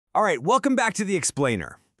All right, welcome back to The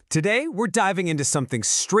Explainer. Today, we're diving into something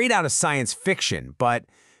straight out of science fiction, but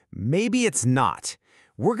maybe it's not.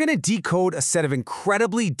 We're going to decode a set of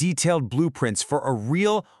incredibly detailed blueprints for a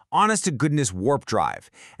real, honest-to-goodness warp drive.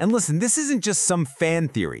 And listen, this isn't just some fan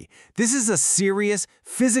theory. This is a serious,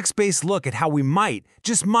 physics-based look at how we might,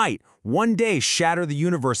 just might, one day shatter the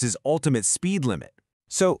universe's ultimate speed limit.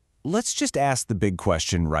 So let's just ask the big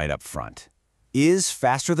question right up front. Is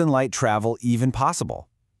faster-than-light travel even possible?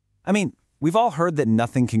 I mean, we've all heard that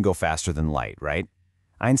nothing can go faster than light, right?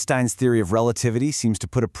 Einstein's theory of relativity seems to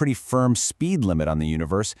put a pretty firm speed limit on the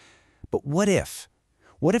universe. But what if?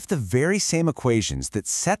 What if the very same equations that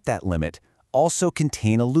set that limit also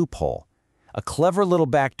contain a loophole? A clever little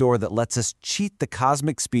backdoor that lets us cheat the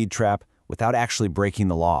cosmic speed trap without actually breaking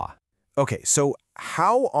the law. Okay, so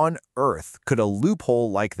how on earth could a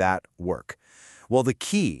loophole like that work? Well,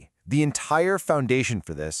 the entire foundation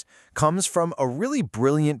for this comes from a really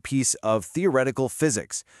brilliant piece of theoretical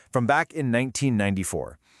physics from back in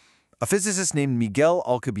 1994. A physicist named Miguel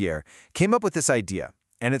Alcubierre came up with this idea,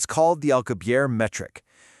 and it's called the Alcubierre Metric.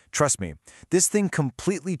 Trust me, this thing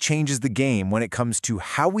completely changes the game when it comes to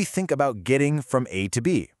how we think about getting from A to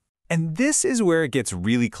B. And this is where it gets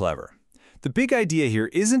really clever. The big idea here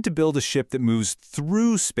isn't to build a ship that moves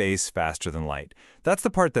through space faster than light. That's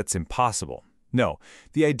the part that's impossible. No,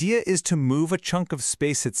 the idea is to move a chunk of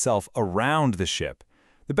space itself around the ship.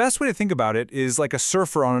 The best way to think about it is like a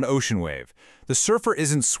surfer on an ocean wave. The surfer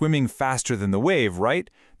isn't swimming faster than the wave, right?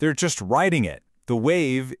 They're just riding it. The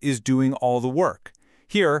wave is doing all the work.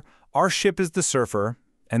 Here, our ship is the surfer,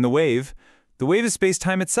 and the wave is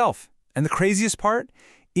space-time itself. And the craziest part?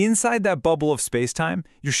 Inside that bubble of space-time,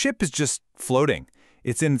 your ship is just floating.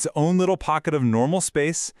 It's in its own little pocket of normal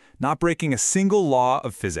space, not breaking a single law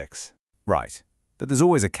of physics. Right. But there's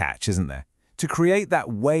always a catch, isn't there? To create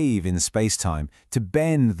that wave in space-time, to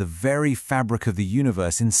bend the very fabric of the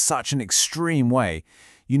universe in such an extreme way,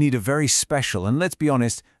 you need a very special, and let's be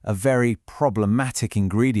honest, a very problematic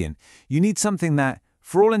ingredient. You need something that,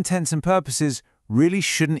 for all intents and purposes, really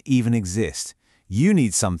shouldn't even exist. You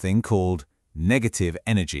need something called negative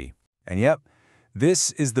energy. And yep,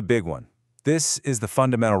 this is the big one. This is the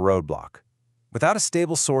fundamental roadblock. Without a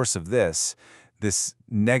stable source of this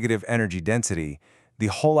negative energy density, the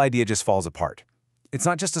whole idea just falls apart. It's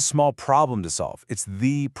not just a small problem to solve, it's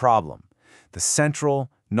the problem. The central,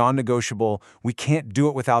 non-negotiable, we can't do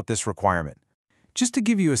it without this requirement. Just to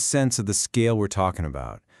give you a sense of the scale we're talking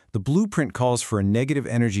about, the blueprint calls for a negative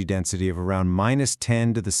energy density of around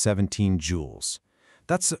 -10 to the 17 joules.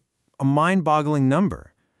 That's a mind-boggling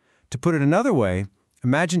number. To put it another way,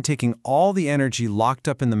 imagine taking all the energy locked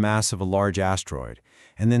up in the mass of a large asteroid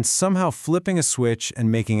and then somehow flipping a switch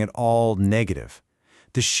and making it all negative.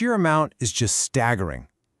 The sheer amount is just staggering.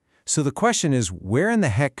 So the question is, where in the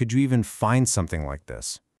heck could you even find something like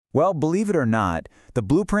this? Well, believe it or not, the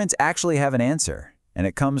blueprints actually have an answer, and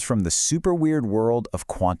it comes from the super weird world of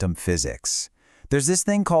quantum physics. There's this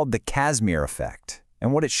thing called the Casimir effect,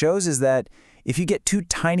 and what it shows is that if you get two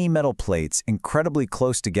tiny metal plates incredibly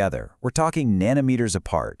close together, we're talking nanometers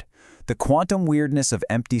apart, the quantum weirdness of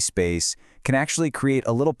empty space can actually create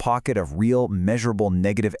a little pocket of real, measurable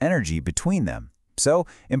negative energy between them. So,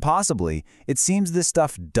 impossibly, it seems this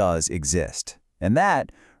stuff does exist. And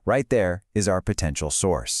that, right there, is our potential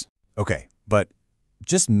source. Okay, but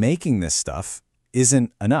just making this stuff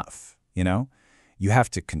isn't enough, you know? You have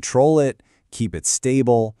to control it, keep it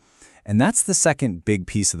stable, and that's the second big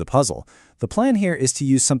piece of the puzzle. The plan here is to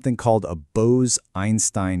use something called a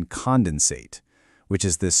Bose-Einstein condensate, which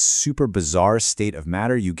is this super bizarre state of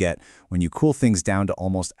matter you get when you cool things down to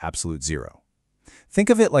almost absolute zero. Think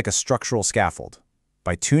of it like a structural scaffold.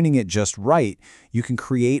 By tuning it just right, you can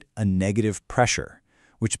create a negative pressure,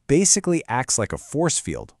 which basically acts like a force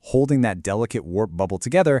field, holding that delicate warp bubble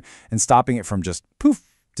together and stopping it from just,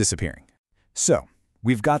 poof, disappearing. So,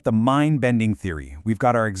 we've got the mind-bending theory. We've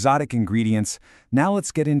got our exotic ingredients. Now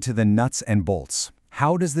let's get into the nuts and bolts.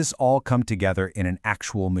 How does this all come together in an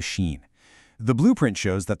actual machine? The blueprint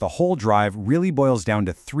shows that the whole drive really boils down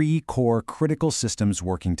to three core critical systems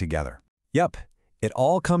working together. Yep, it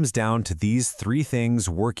all comes down to these three things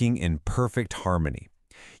working in perfect harmony.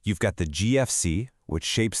 You've got the GFC, which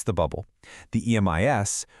shapes the bubble, the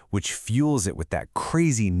EMIS, which fuels it with that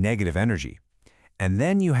crazy negative energy, and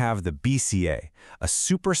then you have the BCA, a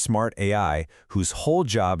super smart AI whose whole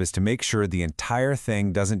job is to make sure the entire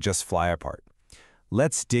thing doesn't just fly apart.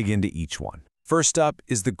 Let's dig into each one. First up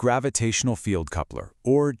is the gravitational field coupler,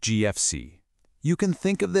 or GFC. You can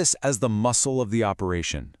think of this as the muscle of the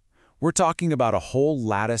operation. We're talking about a whole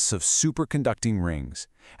lattice of superconducting rings,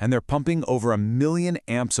 and they're pumping over 1,000,000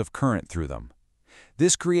 amps of current through them.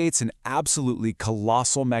 This creates an absolutely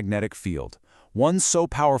colossal magnetic field, one so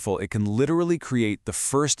powerful it can literally create the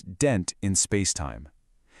first dent in spacetime.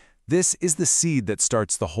 This is the seed that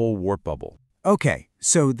starts the whole warp bubble. Okay,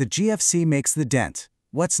 so the GFC makes the dent.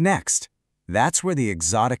 What's next? That's where the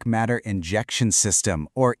exotic matter injection system,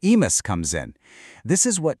 or EMIS, comes in. This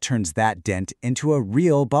is what turns that dent into a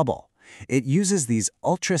real bubble. It uses these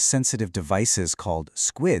ultra-sensitive devices called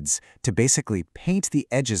squids to basically paint the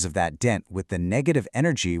edges of that dent with the negative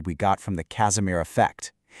energy we got from the Casimir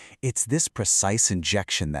effect. It's this precise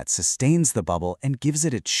injection that sustains the bubble and gives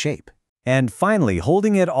it its shape. And finally,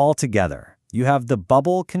 holding it all together, you have the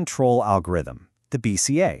bubble control algorithm, the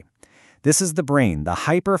BCA. This is the brain, the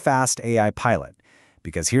hyper-fast AI pilot.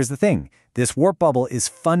 Because here's the thing, this warp bubble is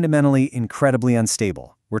fundamentally incredibly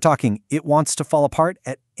unstable. We're talking it wants to fall apart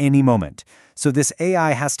at any moment. So this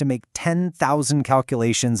AI has to make 10,000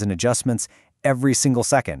 calculations and adjustments every single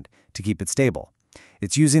second to keep it stable.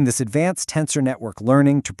 It's using this advanced tensor network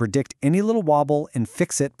learning to predict any little wobble and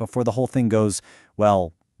fix it before the whole thing goes,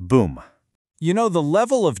 well, boom. You know, the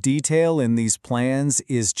level of detail in these plans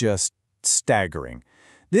is just staggering.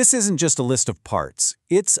 This isn't just a list of parts.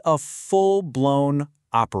 It's a full-blown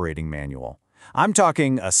operating manual. I'm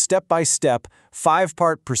talking a step-by-step,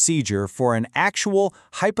 5-part procedure for an actual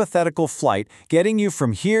hypothetical flight getting you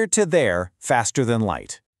from here to there faster than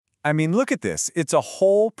light. I mean, look at this. It's a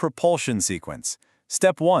whole propulsion sequence.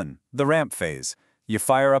 Step 1, the ramp phase. You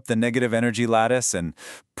fire up the negative energy lattice and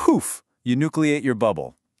poof, you nucleate your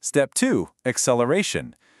bubble. Step 2,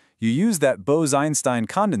 acceleration. You use that Bose-Einstein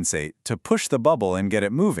condensate to push the bubble and get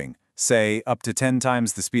it moving, say up to 10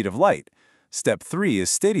 times the speed of light. Step 3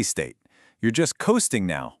 is steady state. You're just coasting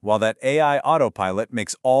now, while that AI autopilot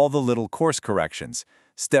makes all the little course corrections.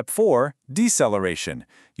 Step 4, deceleration.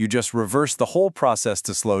 You just reverse the whole process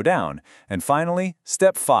to slow down. And finally,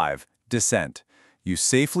 Step 5, descent. You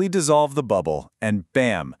safely dissolve the bubble, and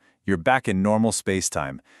bam, you're back in normal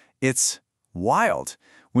spacetime. It's wild.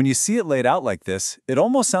 When you see it laid out like this, it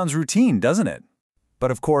almost sounds routine, doesn't it? But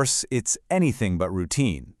of course, it's anything but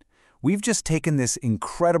routine. We've just taken this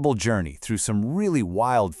incredible journey through some really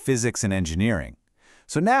wild physics and engineering.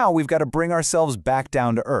 So now we've got to bring ourselves back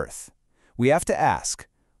down to Earth. We have to ask,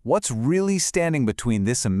 what's really standing between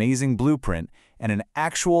this amazing blueprint and an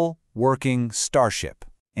actual working starship?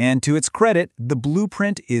 And to its credit, the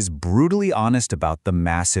blueprint is brutally honest about the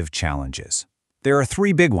massive challenges. There are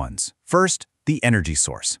 3 big ones. First, the energy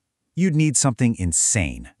source. You'd need something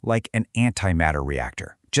insane, like an antimatter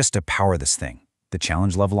reactor, just to power this thing. The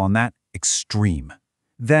challenge level on that, extreme.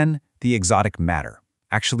 Then, the exotic matter.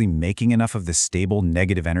 Actually making enough of this stable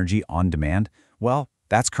negative energy on demand, well,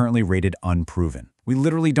 that's currently rated unproven. We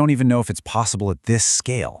literally don't even know if it's possible at this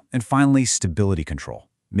scale. And finally, stability control.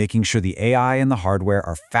 Making sure the AI and the hardware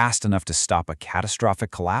are fast enough to stop a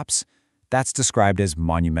catastrophic collapse, that's described as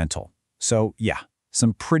monumental. So yeah,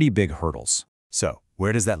 some pretty big hurdles. So,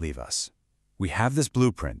 where does that leave us? We have this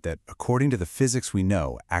blueprint that, according to the physics we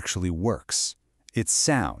know, actually works. It's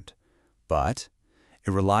sound, but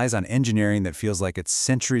it relies on engineering that feels like it's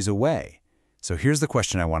centuries away. So here's the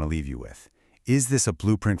question I want to leave you with. Is this a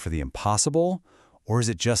blueprint for the impossible, or is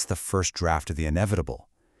it just the first draft of the inevitable?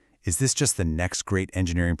 Is this just the next great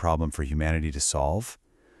engineering problem for humanity to solve?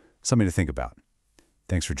 Something to think about.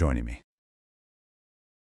 Thanks for joining me.